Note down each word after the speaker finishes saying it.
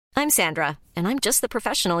I'm Sandra, and I'm just the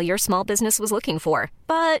professional your small business was looking for.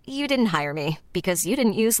 But you didn't hire me because you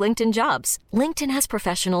didn't use LinkedIn Jobs. LinkedIn has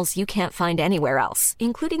professionals you can't find anywhere else,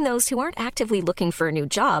 including those who aren't actively looking for a new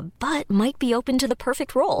job, but might be open to the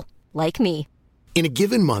perfect role, like me. In a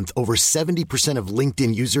given month, over 70% of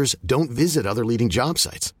LinkedIn users don't visit other leading job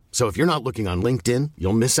sites. So if you're not looking on LinkedIn,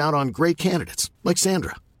 you'll miss out on great candidates like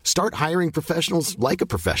Sandra. Start hiring professionals like a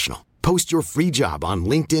professional. Post your free job on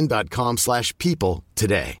linkedin.com/people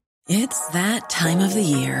today. It's that time of the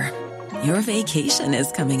year. Your vacation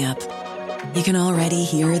is coming up. You can already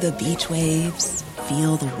hear the beach waves,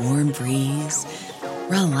 feel the warm breeze,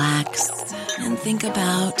 relax, and think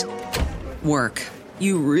about work.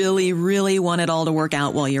 You really, really want it all to work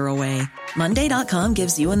out while you're away. Monday.com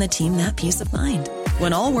gives you and the team that peace of mind.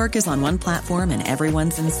 When all work is on one platform and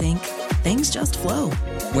everyone's in sync, things just flow.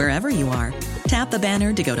 Wherever you are, tap the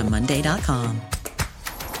banner to go to Monday.com.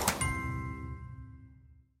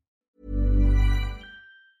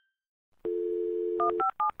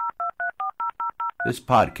 This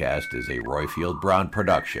podcast is a Royfield Brown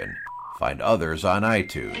production. Find others on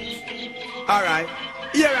iTunes. All right.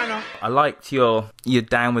 Yeah, I know. I liked you're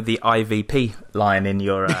down with the IVP line in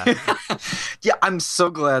your... Yeah, I'm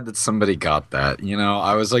so glad that somebody got that. You know,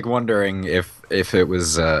 I was like wondering if it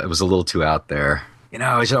was a little too out there. You know,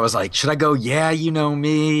 I was like, should I go, yeah, you know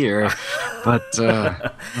me, or, but,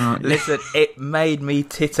 Listen, it made me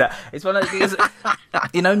titter. It's one of those things,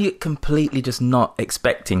 you know, you're completely just not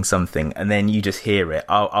expecting something, and then you just hear it.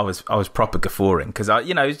 I was proper guffawing, because I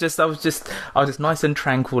was just nice and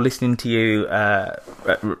tranquil listening to you,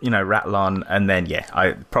 rattle on, and then,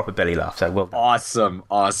 I proper belly laugh, so well done.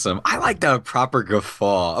 Awesome. I like that proper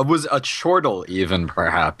guffaw. It was a chortle even,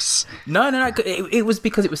 perhaps. No, it was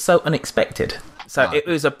because it was so unexpected. So it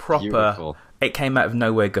was a proper, beautiful. It came out of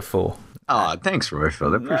nowhere guffaw. Oh, thanks,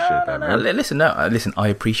 Royfield. I appreciate that, man. Listen, I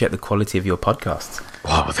appreciate the quality of your podcasts.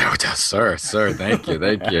 Wow, sir, thank you.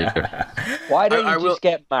 Why don't you just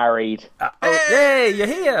get married? Hey, you're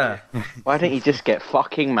here. Why don't you just get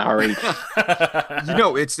fucking married? You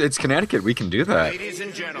know, it's Connecticut. We can do that. Ladies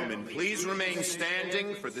and gentlemen, please remain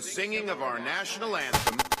standing for the singing of our national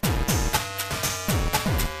anthem.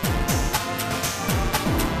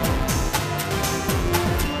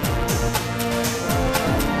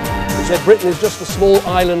 He said Britain is just a small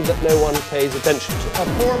island that no one pays attention to. A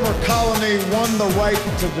former colony won the right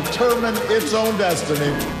to determine its own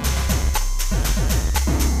destiny.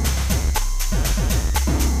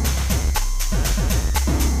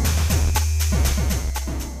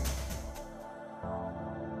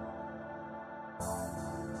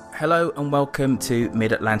 Hello and welcome to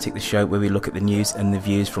Mid-Atlantic, the show where we look at the news and the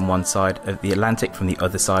views from one side of the Atlantic, from the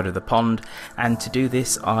other side of the pond. And to do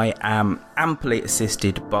this, I am amply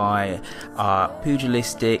assisted by our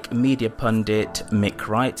pugilistic media pundit Mick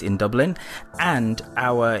Wright in Dublin, and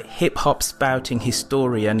our hip-hop spouting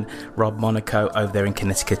historian Rob Monaco over there in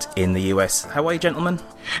Connecticut in the US. How are you, gentlemen?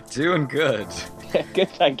 Doing good. Good,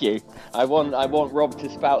 thank you. I want Rob to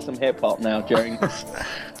spout some hip hop now during this.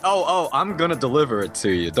 Oh, I'm gonna deliver it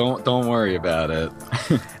to you. Don't worry about it.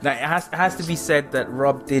 Now, it has to be said that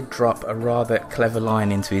Rob did drop a rather clever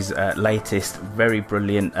line into his latest, very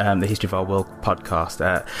brilliant, The History of Our World podcast.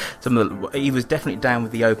 He was definitely down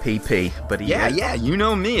with the OPP, but yeah, you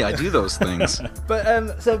know me, I do those things.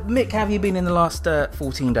 But so, Mick, how have you been in the last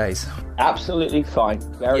 14 days? Absolutely fine,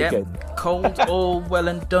 very good. Cold, all well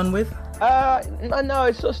and done with? No,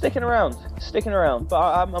 it's sort of sticking around, but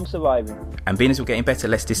I'm surviving. And being as we're getting better,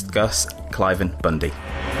 let's discuss Cliven Bundy.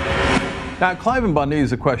 Now, Cliven Bundy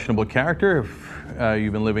is a questionable character. If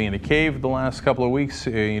you've been living in a cave the last couple of weeks,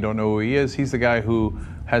 you don't know who he is. He's the guy who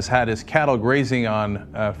has had his cattle grazing on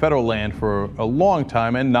federal land for a long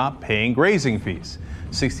time and not paying grazing fees.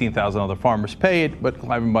 16,000 other farmers pay it, but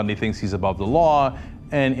Cliven Bundy thinks he's above the law,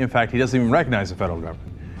 and in fact, he doesn't even recognize the federal government.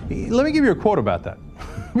 Let me give you a quote about that,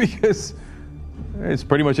 because it's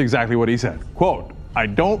pretty much exactly what he said. Quote, "I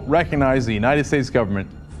don't recognize the United States government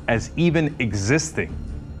as even existing."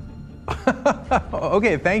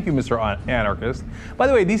 Okay, thank you, Mr. Anarchist. By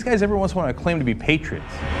the way, these guys every once in a while claim to be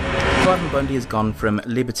patriots. Cliven Bundy has gone from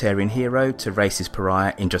libertarian hero to racist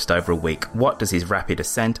pariah in just over a week. What does his rapid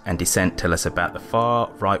ascent and descent tell us about the far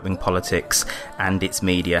right-wing politics and its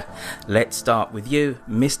media? Let's start with you,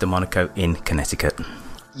 Mr. Monaco in Connecticut.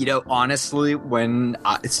 honestly, when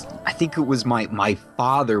I think it was my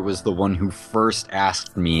father was the one who first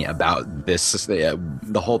asked me about this,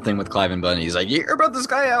 the whole thing with Cliven Bundy. He's like, "You hear about this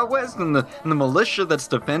guy out west and the militia that's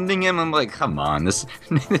defending him?" I'm like, "Come on, this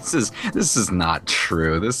is not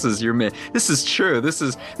true. This is true. This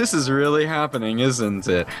is really happening, isn't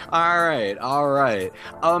it?" All right.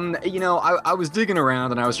 I was digging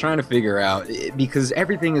around and I was trying to figure out, because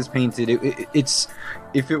everything is painted. It's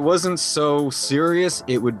if it wasn't so serious,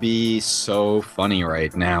 it would be so funny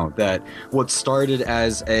right now that what started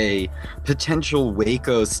as a potential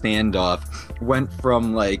Waco standoff went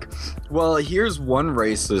from like, well, here's one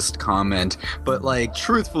racist comment, but like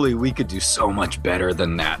truthfully, we could do so much better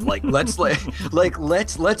than that. Like let's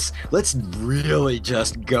really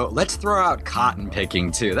just go. Let's throw out cotton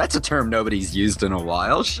picking too. That's a term nobody's used in a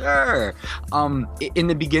while. Sure. In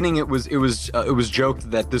the beginning, it was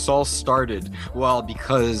joked that this all started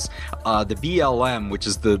because the BLM, which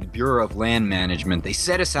is the Bureau of Land Management, they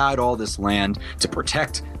set aside all this land to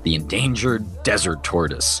protect the endangered desert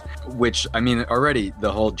tortoise, which, I mean, already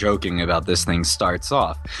the whole joking about this thing starts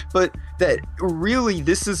off. But that really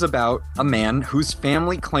this is about a man whose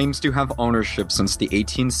family claims to have ownership since the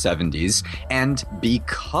 1870s, and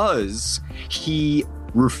because he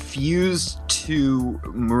refused to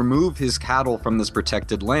remove his cattle from this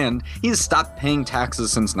protected land, he has stopped paying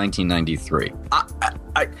taxes since 1993.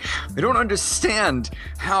 I don't understand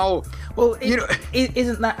how. Well,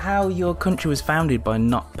 isn't that how your country was founded, by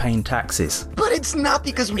not paying taxes? But it's not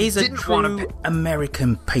because we didn't want to. He's a true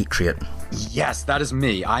American patriot. Yes, that is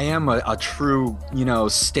me. I am a true,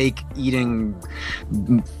 steak-eating,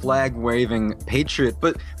 flag-waving patriot.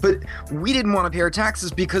 But we didn't want to pay our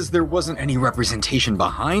taxes because there wasn't any representation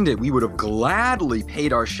behind it. We would have gladly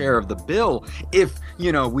paid our share of the bill if,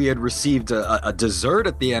 we had received a dessert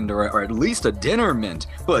at the end, or at least a dinner mint.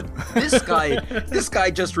 But this guy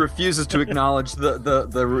just refuses to acknowledge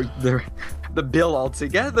the bill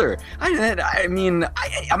altogether. I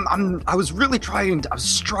was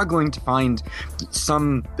struggling to find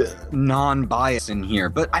some non-bias in here.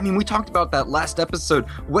 But I mean, we talked about that last episode.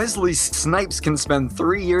 Wesley Snipes can spend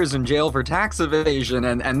 3 years in jail for tax evasion,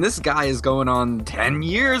 and this guy is going on 10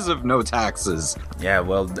 years of no taxes. Yeah,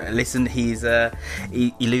 well, listen, he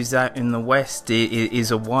lives out in the West. He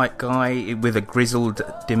is a white guy with a grizzled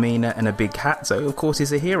demeanour and a big hat, so of course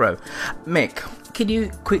he's a hero. Mick, can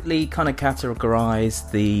you quickly kind of categorise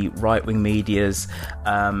the right-wing media's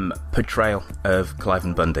portrayal of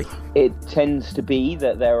Cliven Bundy? It tends to be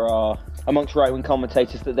that there are, amongst right-wing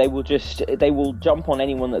commentators, that they will jump on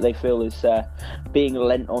anyone that they feel is being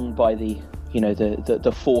lent on by the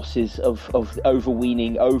forces of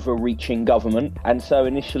overreaching government. And so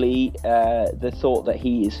initially the thought that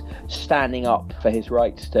he is standing up for his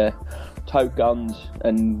rights to tote guns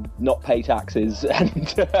and not pay taxes and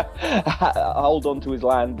hold on to his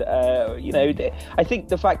land, I think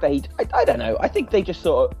the fact that I don't know, I think they just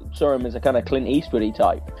sort of saw him as a kind of Clint Eastwoody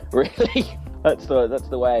type, really. That's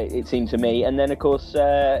the way it seemed to me. And then, of course,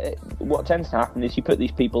 what tends to happen is you put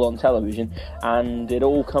these people on television and it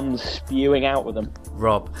all comes spewing out with them.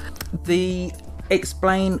 Rob,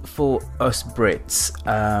 explain for us Brits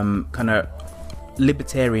kind of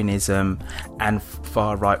libertarianism and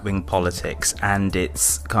far right-wing politics and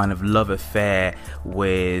its kind of love affair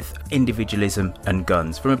with individualism and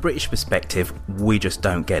guns. From a British perspective, we just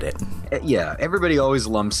don't get it. Yeah, everybody always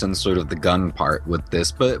lumps in sort of the gun part with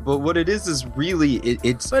this, but what it is really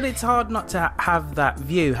it's... But it's hard not to have that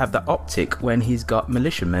view, have that optic, when he's got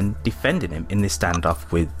militiamen defending him in this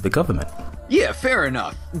standoff with the government. Yeah, fair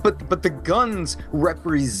enough. But the guns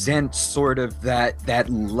represent sort of that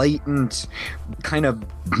latent kind of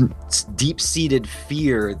deep-seated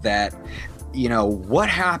fear that, what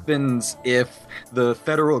happens if the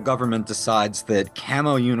federal government decides that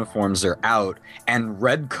camo uniforms are out and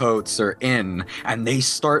redcoats are in, and they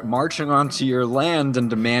start marching onto your land and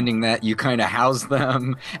demanding that you kind of house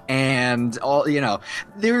them, and all,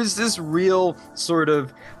 there's this real sort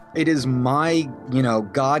of, it is my,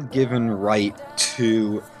 God-given right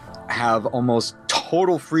to have almost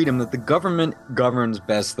total freedom, that the government governs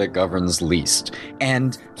best that governs least.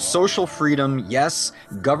 And social freedom, yes,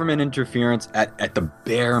 government interference at the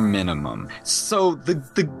bare minimum. So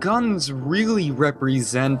the guns really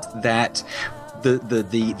represent that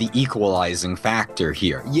the equalizing factor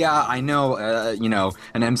here. Yeah, I know,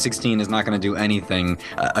 an M16 is not going to do anything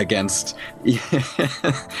against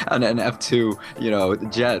an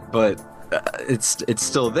F2, jet, but it's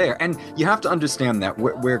still there. And you have to understand that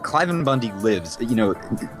where Cliven Bundy lives,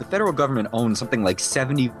 the federal government owns something like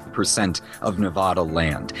 70% of Nevada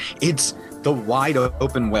land. It's the wide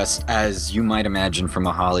open West, as you might imagine from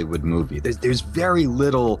a Hollywood movie. There's very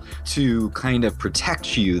little to kind of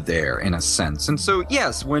protect you there, in a sense. And so,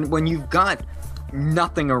 yes, when you've got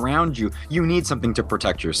nothing around you, you need something to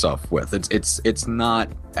protect yourself with. It's not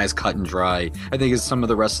as cut and dry, I think, as some of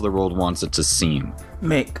the rest of the world wants it to seem.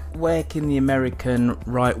 Mick, where can the American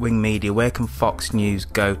right-wing media, where can Fox News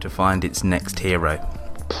go to find its next hero?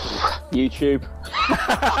 YouTube.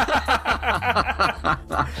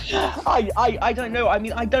 I don't know. I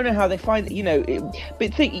mean, I don't know how they find it,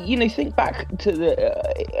 but think back to the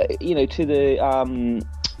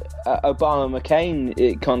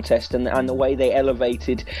Obama-McCain contest and the way they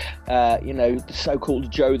elevated, the so-called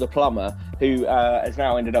Joe the plumber, who has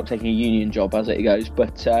now ended up taking a union job as it goes.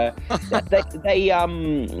 But they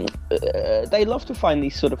love to find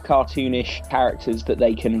these sort of cartoonish characters that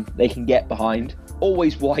they can get behind.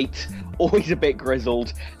 Always white, always a bit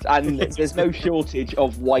grizzled, and there's no shortage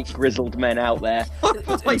of white grizzled men out there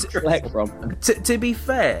to select from. To be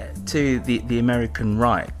fair to the American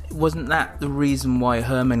right, wasn't that the reason why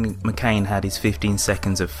Herman McCain had his 15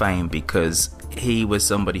 seconds of fame? Because he was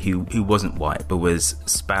somebody who wasn't white, but was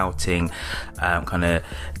spouting kind of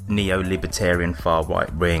neo-libertarian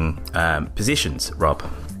far-right wing positions, Rob.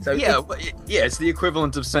 So it's the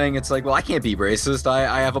equivalent of saying, it's like, well, I can't be racist,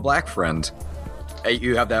 I have a black friend.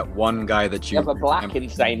 You have that one guy that you have a black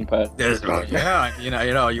insane person.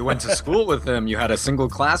 Yeah, you went to school with him. You had a single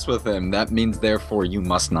class with him. That means, therefore, you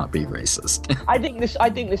must not be racist. I think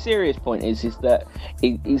the serious point is that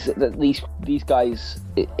these guys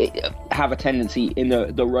have a tendency in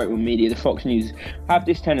the right-wing media, the Fox News, have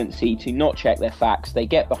this tendency to not check their facts. They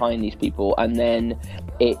get behind these people, and then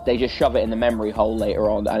they just shove it in the memory hole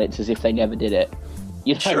later on, and it's as if they never did it.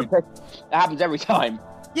 Sure. That happens every time.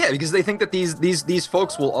 Yeah, because they think that these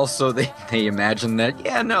folks will also, they imagine that,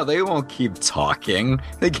 they won't keep talking.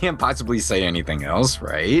 They can't possibly say anything else,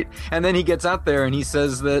 right? And then he gets out there and he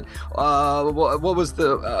says that, what was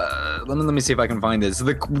let me see if I can find this.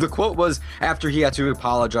 The quote was, after he had to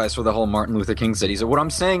apologize for the whole Martin Luther King said, he said, "What I'm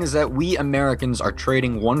saying is that we Americans are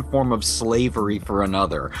trading one form of slavery for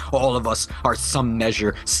another. All of us are some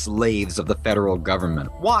measure slaves of the federal government.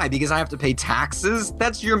 Why? Because I have to pay taxes?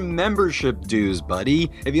 That's your membership dues, buddy.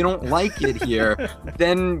 If you don't like it here,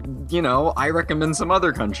 then, I recommend some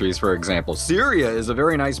other countries, for example. Syria is a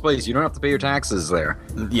very nice place. You don't have to pay your taxes there."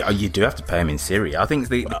 Yeah, you do have to pay them in Syria. I think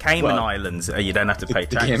the Cayman Islands, you don't have to pay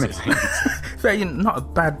taxes. Very not a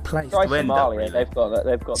bad place to end Somalia, up, really. They've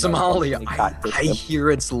got Somalia. I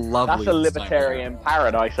hear it's lovely. That's a libertarian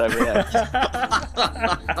paradise over here.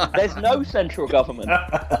 There's no central government.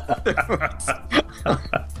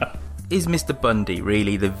 Is Mr. Bundy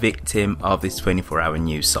really the victim of this 24-hour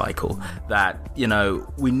news cycle? That,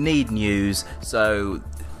 we need news, so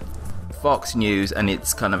Fox News and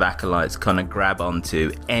its kind of acolytes kind of grab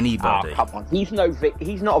onto anybody. Oh, come on. He's not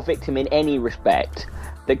a victim in any respect.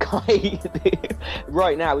 The guy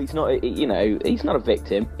right now, he's not a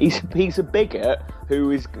victim. He's a bigot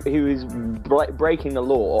who is breaking the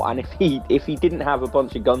law, and if he didn't have a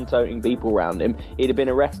bunch of gun-toting people around him, he'd have been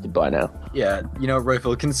arrested by now. Yeah,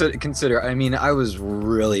 Royfield, consider. I mean, I was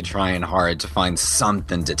really trying hard to find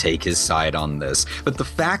something to take his side on this, but the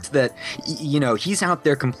fact that he's out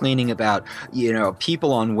there complaining about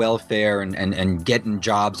people on welfare and getting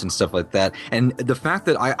jobs and stuff like that, and the fact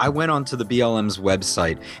that I went onto the BLM's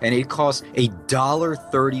website and it costs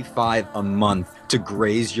 $1.35 a month to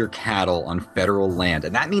graze your cattle on federal land.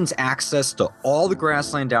 And that means access to all the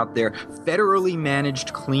grassland out there, federally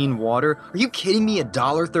managed clean water. Are you kidding me?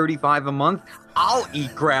 $1.35 a month? I'll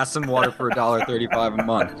eat grass and water for $1.35 a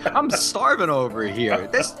month. I'm starving over here.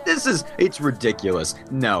 It's ridiculous.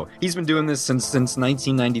 No, he's been doing this since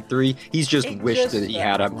 1993. He's just wished that he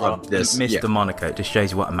had this. Mr. Monaco, it just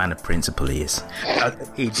shows you what a man of principle he is.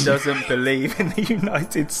 He doesn't believe in the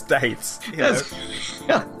United States.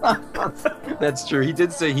 That's true. He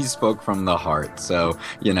did say he spoke from the heart. So,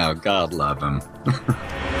 God love him.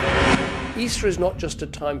 Easter is not just a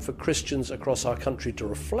time for Christians across our country to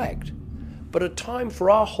reflect, but a time for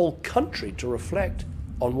our whole country to reflect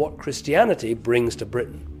on what Christianity brings to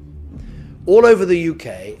Britain. All over the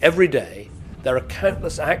UK, every day, there are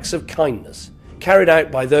countless acts of kindness carried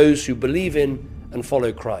out by those who believe in and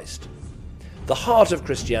follow Christ. The heart of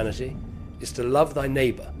Christianity is to love thy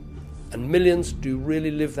neighbour, and millions do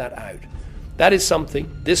really live that out. That is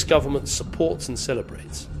something this government supports and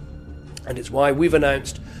celebrates. And it's why we've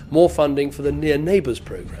announced more funding for the Near Neighbours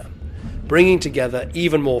programme, bringing together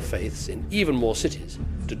even more faiths in even more cities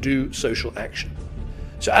to do social action.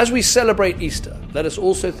 So as we celebrate Easter, let us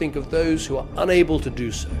also think of those who are unable to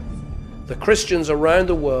do so, the Christians around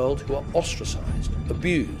the world who are ostracized,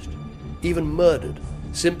 abused, even murdered,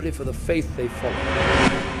 simply for the faith they follow.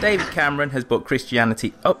 David Cameron has put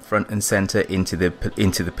Christianity up front and centre into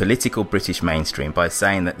the political British mainstream by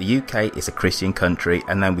saying that the UK is a Christian country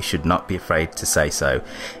and that we should not be afraid to say so.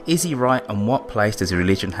 Is he right, and what place does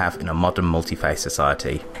religion have in a modern multi-faith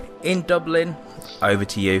society? In Dublin, over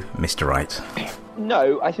to you, Mr. Wright.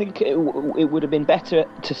 No, I think it would have been better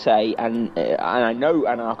to say, and I know,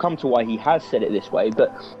 and I'll come to why he has said it this way,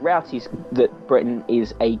 but reality is that Britain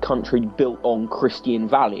is a country built on Christian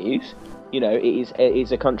values. You know, it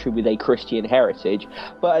is a country with a Christian heritage,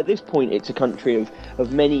 but at this point it's a country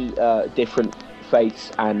of many different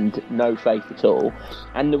faiths and no faith at all.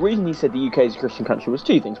 And the reason he said the UK is a Christian country was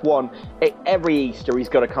two things. One, every Easter he's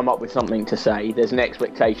got to come up with something to say. There's an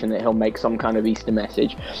expectation that he'll make some kind of Easter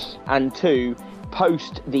message. And two,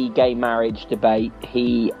 post the gay marriage debate,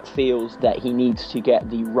 he feels that he needs to get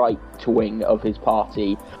the right wing of his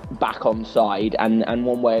party back on side, and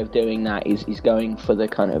one way of doing that is going for the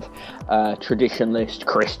kind of traditionalist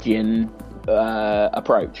Christian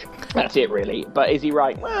approach. That's it, really. But is he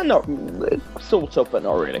right? Well, not sort of, but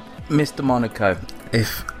not really. Mr. Monaco,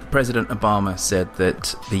 if President Obama said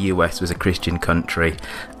that the US was a Christian country,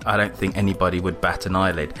 I don't think anybody would bat an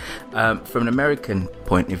eyelid. From an American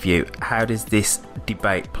point of view, how does this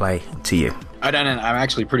debate play to you? I'm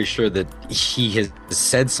actually pretty sure that he has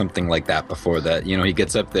said something like that before, that, you know, he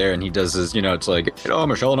gets up there and he does this, you know, it's like,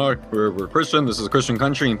 Michelle and I, we're Christian, this is a Christian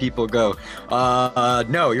country, and people go,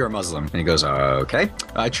 no, you're a Muslim. And he goes, okay,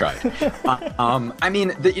 I tried. I mean,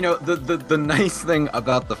 the nice thing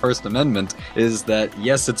about the First Amendment is that,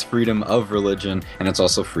 yes, it's freedom of religion, and it's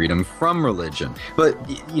also freedom from religion. But,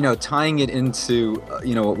 you know, tying it into,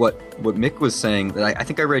 what Mick was saying, that I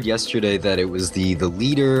think I read yesterday that it was the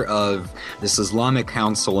leader of this Islamic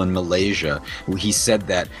Council in Malaysia, he said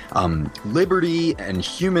that liberty and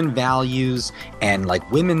human values and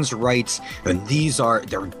like women's rights, and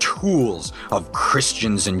they're tools of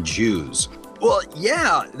Christians and Jews. Well,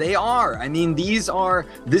 yeah, they are. I mean, these are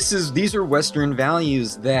Western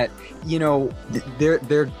values that, you know,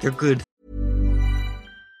 they're good.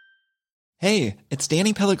 Hey, it's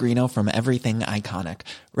Danny Pellegrino from Everything Iconic.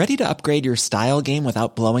 Ready to upgrade your style game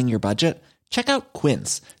without blowing your budget? Check out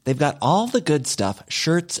Quince. They've got all the good stuff,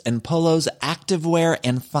 shirts and polos, activewear,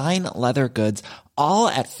 and fine leather goods, all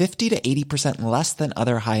at 50 to 80% less than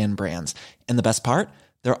other high-end brands. And the best part?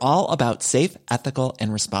 They're all about safe, ethical,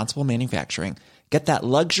 and responsible manufacturing. Get that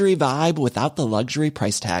luxury vibe without the luxury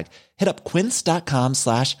price tag. Hit up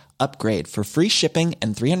quince.com/upgrade for free shipping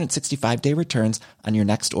and 365-day returns on your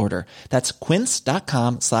next order. That's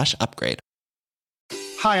quince.com/upgrade.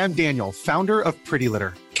 Hi, I'm Daniel, founder of Pretty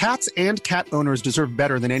Litter. Cats and cat owners deserve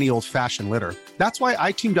better than any old-fashioned litter. That's why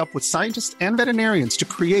I teamed up with scientists and veterinarians to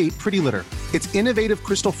create Pretty Litter. Its innovative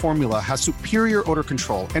crystal formula has superior odor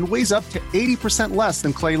control and weighs up to 80% less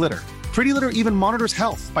than clay litter. Pretty Litter even monitors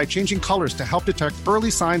health by changing colors to help detect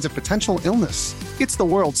early signs of potential illness. It's the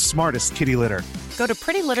world's smartest kitty litter. Go to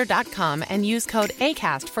prettylitter.com and use code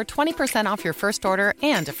ACAST for 20% off your first order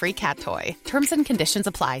and a free cat toy. Terms and conditions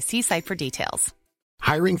apply. See site for details.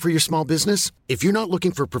 Hiring for your small business? If you're not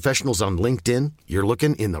looking for professionals on LinkedIn, you're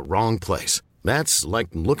looking in the wrong place. That's like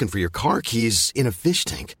looking for your car keys in a fish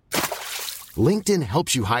tank. LinkedIn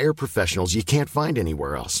helps you hire professionals you can't find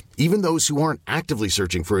anywhere else, even those who aren't actively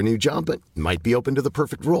searching for a new job but might be open to the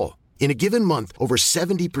perfect role. In a given month, over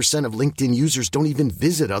 70% of LinkedIn users don't even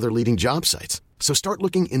visit other leading job sites. So start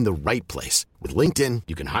looking in the right place. With LinkedIn,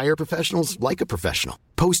 you can hire professionals like a professional.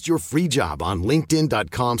 Post your free job on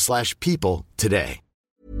linkedin.com/people today.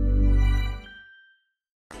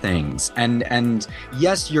 Things and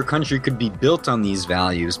yes, your country could be built on these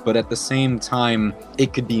values, but at the same time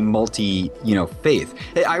it could be faith.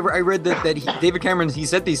 I read that David Cameron, he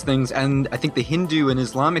said these things, and I think the Hindu and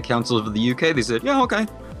Islamic Council of the UK, they said, yeah, okay,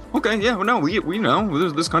 yeah, no, we know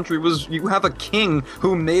this country you have a king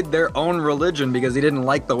who made their own religion because he didn't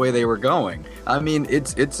like the way they were going. I mean,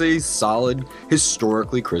 it's a solid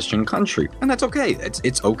historically Christian country, and that's okay.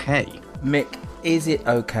 It's okay. Mick, is it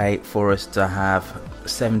okay for us to have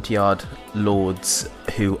 70-odd lords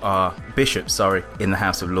who are bishops, in the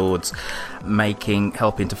House of Lords,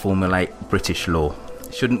 helping to formulate British law?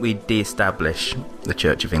 Shouldn't we de-establish the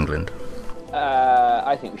Church of England?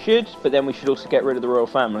 I think we should, but then we should also get rid of the royal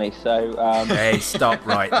family. So, hey, stop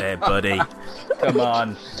right there, buddy. Come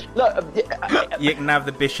on. Look, you can have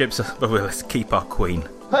the bishops, but we'll keep our queen.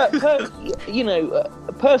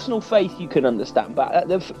 Personal faith you can understand, but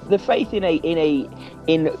the faith in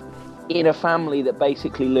in a family that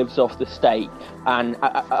basically lives off the state and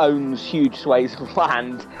owns huge swathes of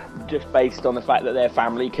land just based on the fact that their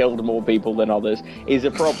family killed more people than others is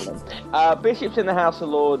a problem. Bishops in the House of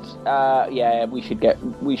Lords, we should get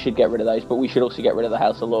rid of those, but we should also get rid of the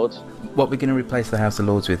House of Lords. What are we going to replace the House of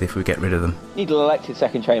Lords with if we get rid of them? You need an elected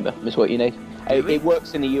second chamber, is what you need. It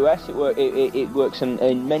works in the US, it works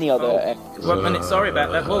in many other areas. 1 minute, sorry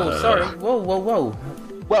about that. Whoa, sorry. Whoa.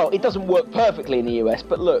 Well, it doesn't work perfectly in the US,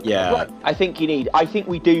 but look, I think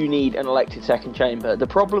we do need an elected second chamber. The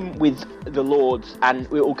problem with the Lords, and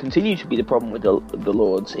it will continue to be the problem with the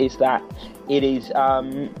Lords, is that it is,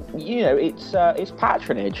 it's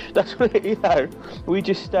patronage. That's what we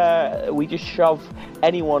just shove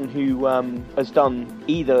anyone who has done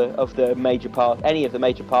either of the major any of the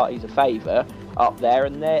major parties a favour up there,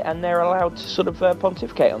 and they're allowed to sort of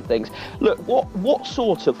pontificate on things. Look, what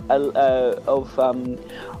sort of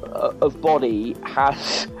body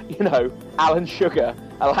has Alan Sugar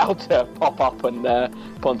allowed to pop up and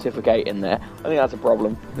pontificate in there? I think that's a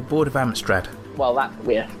problem. The Board of Amstrad. Well,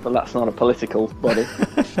 but that's not a political body.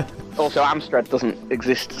 Also, Amstrad doesn't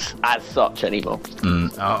exist as such anymore.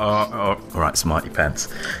 All right, smarty pants.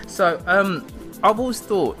 So, I've always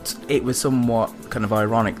thought it was somewhat kind of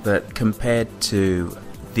ironic that compared to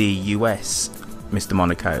the US, Mr.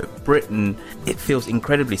 Monaco, Britain, it feels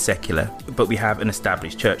incredibly secular, but we have an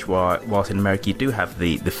established church, whilst in America you do have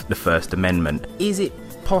the First Amendment. Is it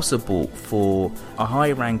possible for a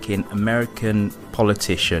high-ranking American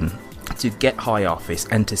politician to get high office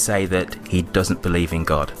and to say that he doesn't believe in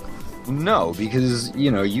God? No, because,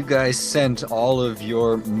 you guys sent all of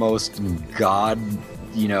your most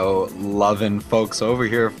loving folks over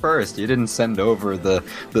here first. You didn't send over the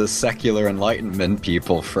secular Enlightenment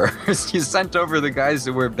people first. You sent over the guys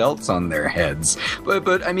who wear belts on their heads.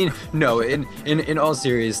 But I mean, no, in all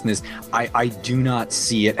seriousness, I do not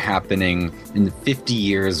see it happening in 50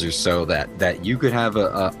 years or so that you could have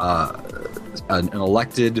an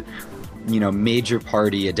elected major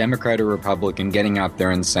party, a Democrat or Republican, getting out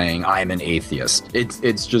there and saying, I'm an atheist.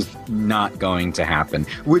 It's just not going to happen,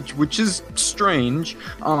 which is strange.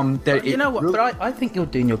 But I think you're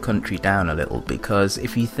doing your country down a little, because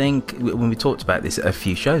if you think, when we talked about this a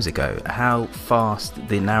few shows ago, how fast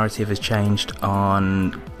the narrative has changed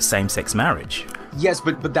on same-sex marriage. Yes,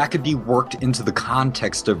 but that could be worked into the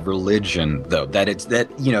context of religion, though.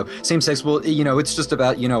 Same-sex, it's just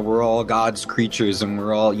about, we're all God's creatures and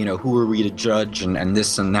we're all, who are we to judge and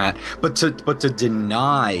this and that. But to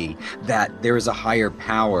deny that there is a higher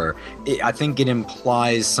power, I think it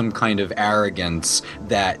implies some kind of arrogance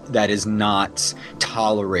that is not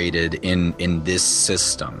tolerated in this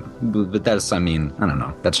system. But that's, I don't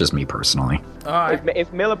know. That's just me personally.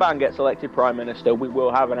 If Miliband gets elected Prime Minister, we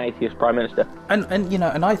will have an atheist Prime Minister. And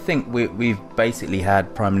I think we've basically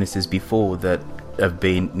had Prime Ministers before that have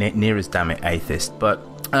been near as damn it atheist. But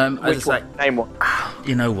Which one? Name one.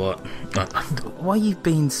 You know what? Why are you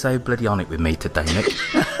being so bloody on it with me today, Nick?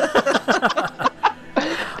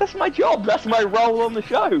 That's my job. That's my role on the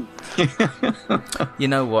show. You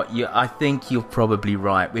know what? I think you're probably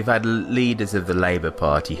right. We've had leaders of the Labour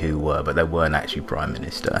Party who were, but they weren't actually Prime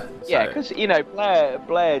Minister. So. Yeah, because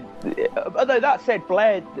Blair. Although that said,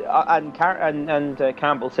 Blair and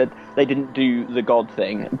Campbell said they didn't do the God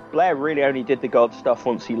thing. Blair really only did the God stuff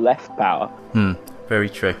once he left power. Very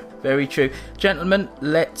true. Very true. Gentlemen,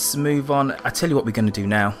 let's move on. I tell you what we're going to do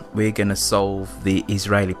now. We're going to solve the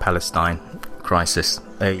Israeli-Palestine crisis.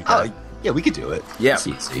 There you go. Yeah, we could do it. Yeah. It's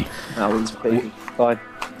easy. Fine. All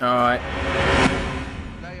right.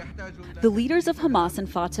 The leaders of Hamas and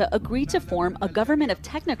Fatah agreed to form a government of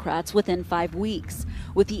technocrats within 5 weeks,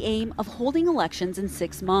 with the aim of holding elections in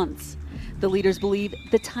 6 months. The leaders believe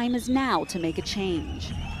the time is now to make a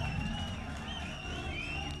change.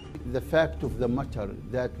 The fact of the matter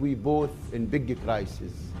that we both in big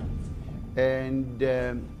crisis, and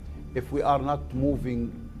if we are not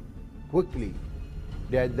moving quickly,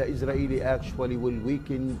 that the Israeli actually will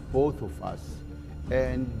weaken both of us,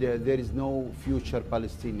 and there is no future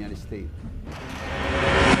Palestinian state.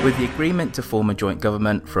 With the agreement to form a joint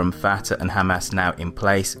government from Fatah and Hamas now in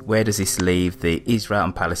place, where does this leave the Israel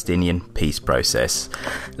and Palestinian peace process?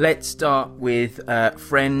 Let's start with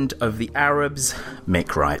friend of the Arabs,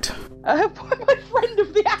 Mick Wright. My friend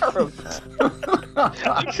of the Arabs.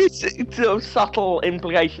 It's a subtle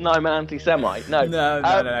implication I'm an anti-Semite.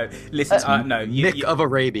 No. Listen, Nick of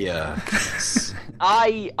Arabia.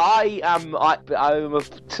 I am a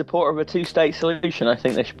supporter of a two-state solution. I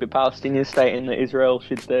think there should be a Palestinian state and that Israel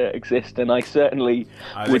should exist, and I certainly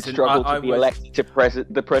would struggle to be elected to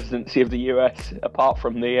the presidency of the US apart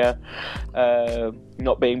from the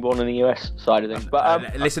not being born in the US side of things.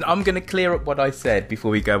 But listen, I'm going to clear up what I said before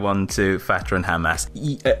we go on to Fatah and Hamas.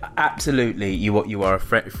 Absolutely, you are a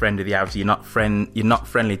friend of the Arabs. You're not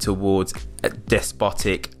friendly towards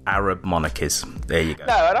despotic Arab monarchies. There you go.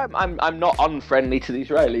 No, and I'm not unfriendly to the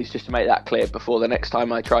Israelis, just to make that clear before the next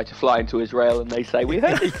time I try to fly into Israel and they say, we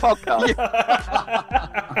heard this podcast.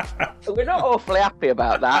 We're not awfully happy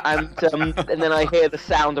about that, and then I hear the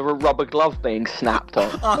sound of a rubber glove being snapped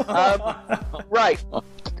on. Right,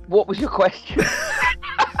 what was your question?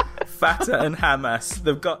 Fatah and Hamas,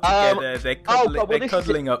 they've got together, they're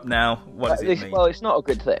cuddling up now. What does it mean? Well, it's not a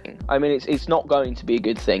good thing. I mean, it's not going to be a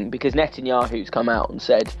good thing, because Netanyahu's come out and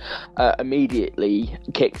said, immediately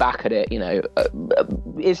kick back at it,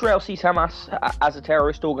 Israel sees Hamas as a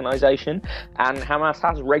terrorist organisation, and Hamas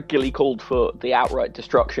has regularly called for the outright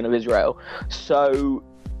destruction of Israel. So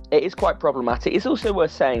it is quite problematic. It's also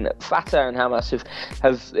worth saying that Fatah and Hamas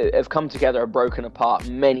have come together and broken apart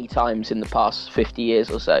many times in the past 50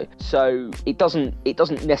 years or so. So it doesn't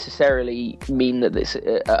necessarily mean that it's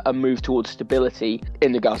a move towards stability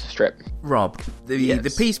in the Gaza Strip. Rob,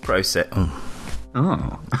 the peace process.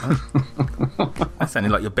 Oh. That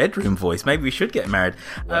sounded like your bedroom voice. Maybe we should get married.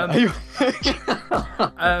 Right.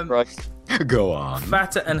 Go on.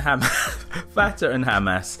 Fatah and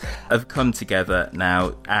Hamas have come together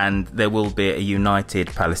now, and there will be a united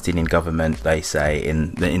Palestinian government, they say,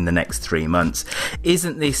 in the next 3 months.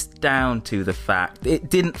 Isn't this down to the fact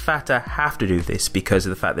didn't Fatah have to do this because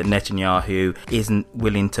of the fact that Netanyahu isn't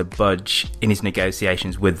willing to budge in his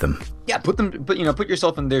negotiations with them? Yeah, put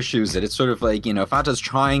yourself in their shoes. That it's sort of like, Fatah's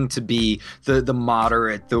trying to be the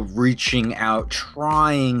moderate, the reaching out,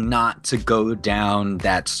 trying not to go down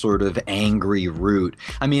that sort of angry route.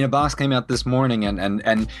 I mean, Abbas came out this morning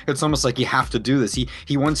and it's almost like you have to do this.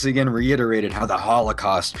 He once again reiterated how the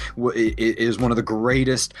Holocaust is one of the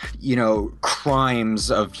greatest,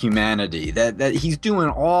 crimes of humanity. That he's doing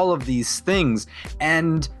all of these things,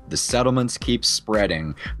 and the settlements keep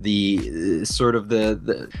spreading. The sort of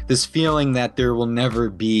this feeling that there will never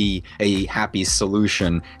be a happy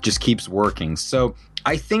solution just keeps working. So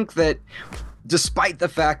I think that despite the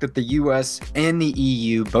fact that the US and the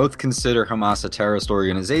EU both consider Hamas a terrorist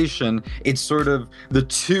organization, it's sort of the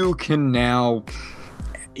two can now,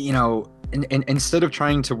 and instead of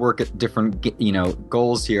trying to work at different,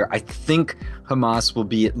 goals here, I think Hamas will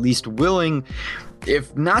be at least willing,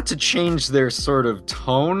 if not to change their sort of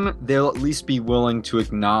tone, they'll at least be willing to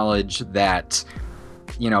acknowledge that,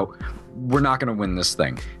 we're not going to win this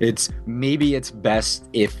thing. It's best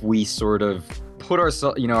if we sort of put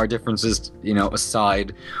our differences,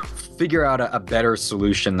 aside, figure out a better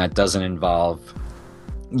solution that doesn't involve,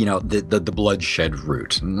 the bloodshed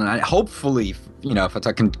route. And hopefully,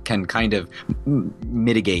 Fatah can kind of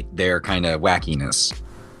mitigate their kind of wackiness.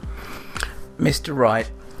 Mr.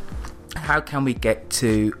 Wright, how can we get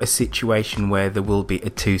to a situation where there will be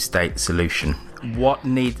a two-state solution? What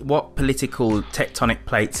political tectonic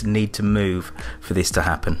plates need to move for this to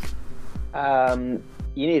happen? I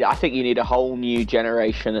think you need a whole new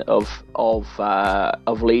generation of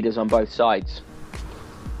leaders on both sides.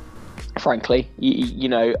 Frankly,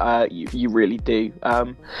 you really do.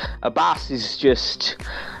 Abbas is just,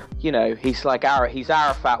 he's like he's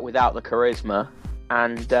Arafat without the charisma,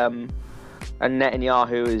 and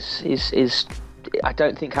Netanyahu is I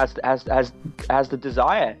don't think has the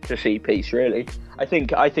desire to see peace. Really, I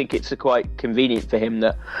think it's quite convenient for him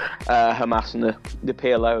that Hamas and the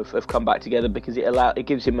PLO have come back together, because it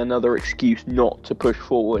gives him another excuse not to push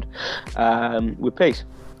forward with peace.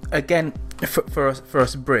 Again, for us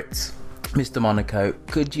Brits, Mr. Monaco,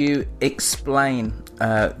 could you explain,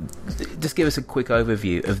 just give us a quick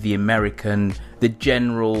overview of the opinion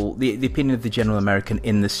of the general American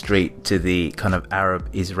in the street to the kind of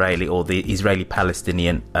Arab-Israeli or the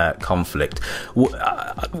Israeli-Palestinian conflict.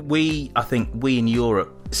 I think we in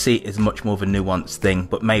Europe see it as much more of a nuanced thing,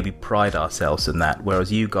 but maybe pride ourselves in that,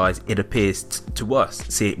 whereas you guys, it appears to us,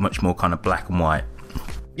 see it much more kind of black and white.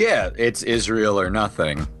 Yeah, it's Israel or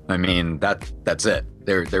nothing. I mean, that's it.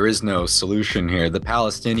 There is no solution here. The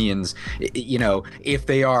Palestinians, if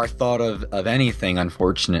they are thought of anything,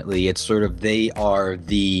 unfortunately, it's sort of they are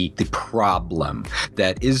the problem.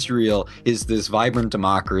 That Israel is this vibrant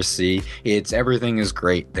democracy. Everything is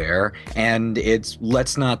great there, and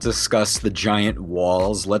let's not discuss the giant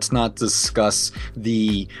walls. Let's not discuss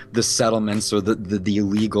the settlements or the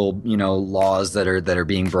illegal laws that are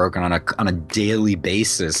being broken on a daily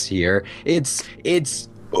basis here. It's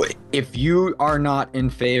if you are not in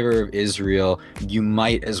favor of Israel, you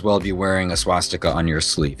might as well be wearing a swastika on your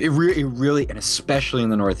sleeve. It really, and especially in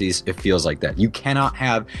the Northeast, it feels like that. You cannot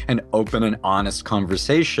have an open and honest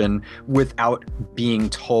conversation without being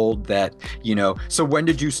told that, so when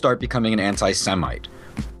did you start becoming an anti-Semite?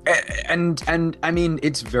 And I mean,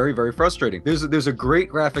 it's very, very frustrating. There's a great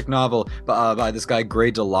graphic novel by this guy Gray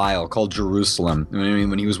Delisle called Jerusalem. I mean,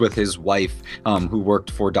 when he was with his wife, who worked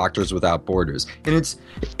for Doctors Without Borders, and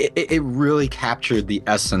it really captured the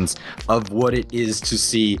essence of what it is to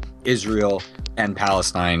see Israel and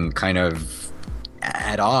Palestine kind of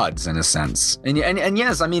at odds in a sense. And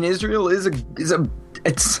yes, I mean, Israel is a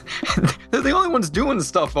they're the only ones doing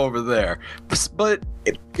stuff over there, but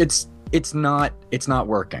it's not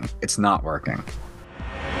working. It's not working.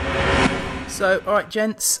 So, all right,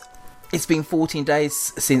 gents, it's been 14 days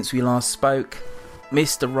since we last spoke.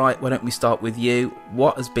 Mr. Wright, why don't we start with you?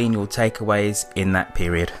 What has been your takeaways in that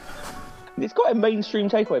period? It's got a mainstream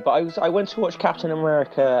takeaway, but I went to watch Captain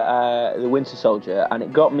America, The Winter Soldier, and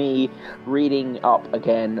it got me reading up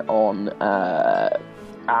again on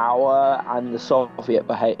our and the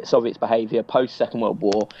Soviets' behaviour post Second World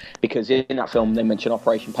War, because in that film they mention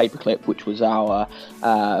Operation Paperclip, which was our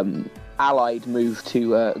Allied move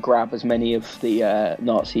to grab as many of the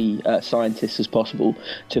Nazi scientists as possible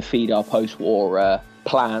to feed our post-war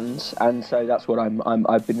plans. And so that's what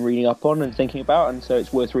I've been reading up on and thinking about, and so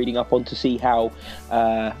it's worth reading up on to see how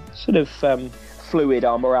fluid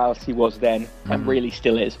our morality was then and really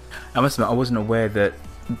still is. I must admit, I wasn't aware that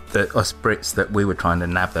us Brits, that we were trying to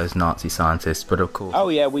nab those Nazi scientists, but of course... Oh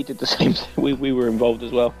yeah, we did the same thing. We were involved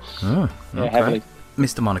as well. Oh, okay. Heavily.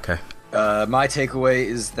 Mr. Monaco. My takeaway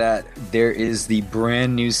is that there is the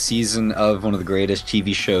brand new season of one of the greatest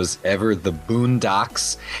TV shows ever, The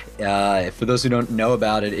Boondocks. For those who don't know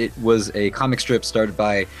about it, it was a comic strip started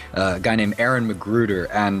by a guy named Aaron Magruder,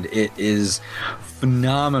 and it is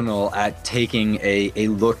phenomenal at taking a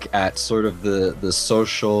look at sort of the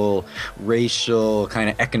social, racial, kind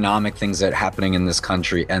of economic things that are happening in this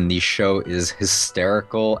country, and the show is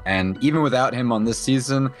hysterical. And even without him on this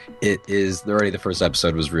season, already the first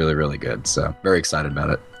episode was really, really good. So very excited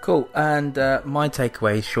about it. Cool. And my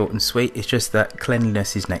takeaway is short and sweet. It's just that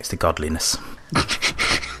cleanliness is next to godliness.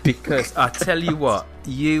 Because I tell you what,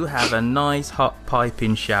 you have a nice hot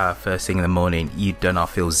piping shower first thing in the morning, you do not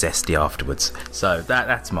feel zesty afterwards. So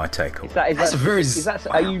that's my takeaway.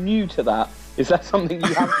 Are you new to that? Is that something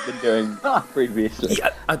you haven't been doing previously? Yeah,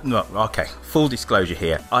 no, okay, full disclosure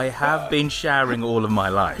here. I have been showering all of my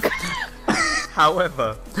life.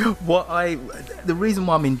 However, the reason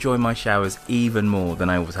why I'm enjoying my showers even more than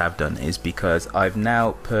I always have done is because I've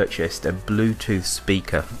now purchased a Bluetooth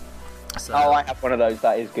speaker. So, I have one of those.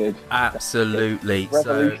 That is good. Absolutely.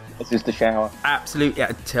 This is the shower. Absolutely.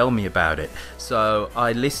 Yeah, tell me about it. So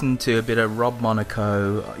I listened to a bit of Rob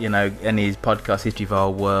Monaco, and his podcast History of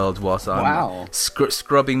Our World, whilst I'm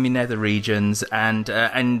scrubbing my nether regions, and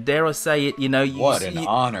dare I say it, what an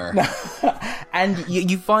honor. And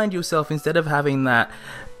you find yourself, instead of having that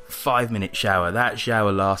 5-minute shower, that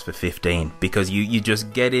shower lasts for 15, because you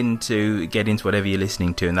just get into whatever you're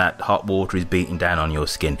listening to, and that hot water is beating down on your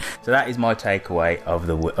skin. So that is my takeaway of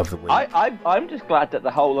the week. I'm just glad that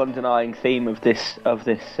the whole underlying theme of this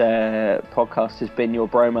podcast has been your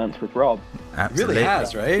bromance with Rob. Absolutely. It really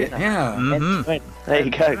has, right? Yeah. Mm-hmm. There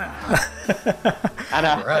you go.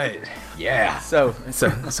 And right. Yeah. So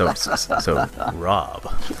Rob.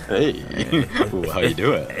 Hey. How you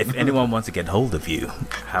doing? If anyone wants to get hold of you,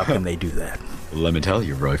 how can they do that? Let me tell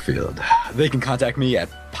you, Royfield. They can contact me at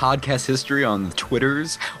Podcast History on the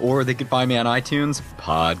Twitters, or they can find me on iTunes,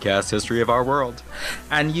 Podcast History of Our World.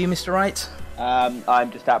 And you, Mr. Wright?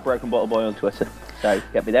 I'm just at Broken Bottle Boy on Twitter. So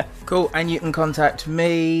get me there. Cool. And you can contact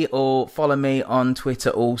me or follow me on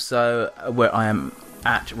Twitter also, where I am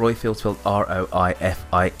at Royfield, spelled ROIFIELD.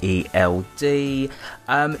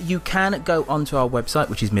 You can go onto our website,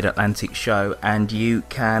 which is Mid-Atlantic Show, and you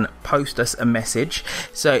can post us a message.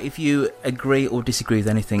 So if you agree or disagree with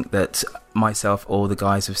anything that myself or the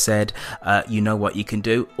guys have said, you know what you can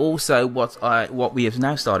do. Also, what we have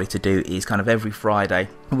now started to do is kind of every Friday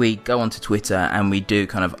we go onto Twitter and we do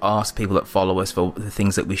kind of ask people that follow us for the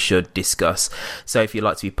things that we should discuss. So if you'd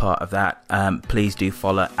like to be part of that, please do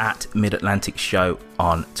follow at Mid-Atlantic Show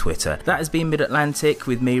on Twitter. That has been Mid-Atlantic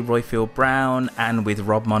with me, Royfield Brown, and with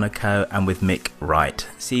Rob Monaco and with Mick Wright.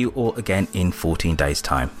 See you all again in 14 days'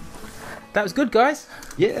 time. That was good, guys.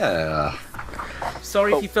 Yeah.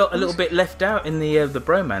 Sorry if you felt a little bit left out in the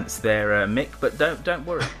bromance there, Mick, but don't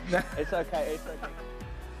worry. It's okay. It's okay.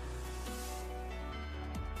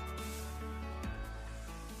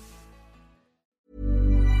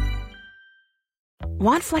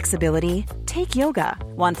 Want flexibility? Take yoga.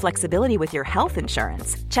 Want flexibility with your health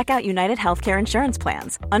insurance? Check out United Healthcare Insurance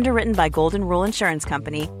Plans. Underwritten by Golden Rule Insurance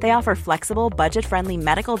Company, they offer flexible, budget-friendly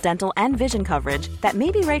medical, dental, and vision coverage that may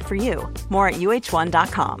be right for you. More at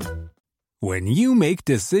uh1.com. When you make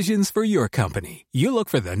decisions for your company, you look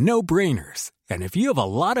for the no-brainers. And if you have a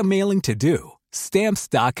lot of mailing to do,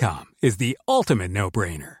 Stamps.com is the ultimate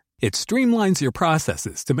no-brainer. It streamlines your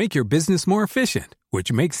processes to make your business more efficient,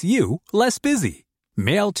 which makes you less busy.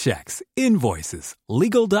 Mail checks, invoices,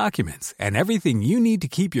 legal documents, and everything you need to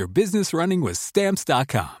keep your business running with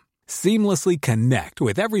Stamps.com. Seamlessly connect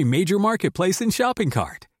with every major marketplace and shopping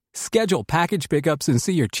cart. Schedule package pickups and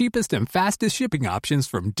see your cheapest and fastest shipping options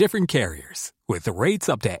from different carriers, with rates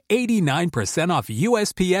up to 89% off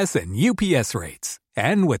USPS and UPS rates.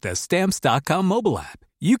 And with the Stamps.com mobile app,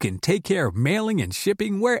 you can take care of mailing and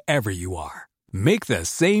shipping wherever you are. Make the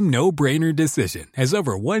same no-brainer decision as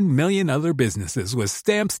over 1 million other businesses with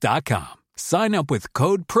Stamps.com. Sign up with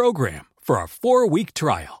code PROGRAM for a 4-week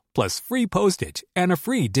trial, plus free postage and a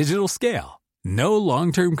free digital scale. No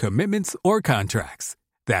long-term commitments or contracts.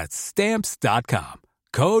 That's Stamps.com.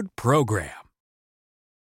 Code PROGRAM.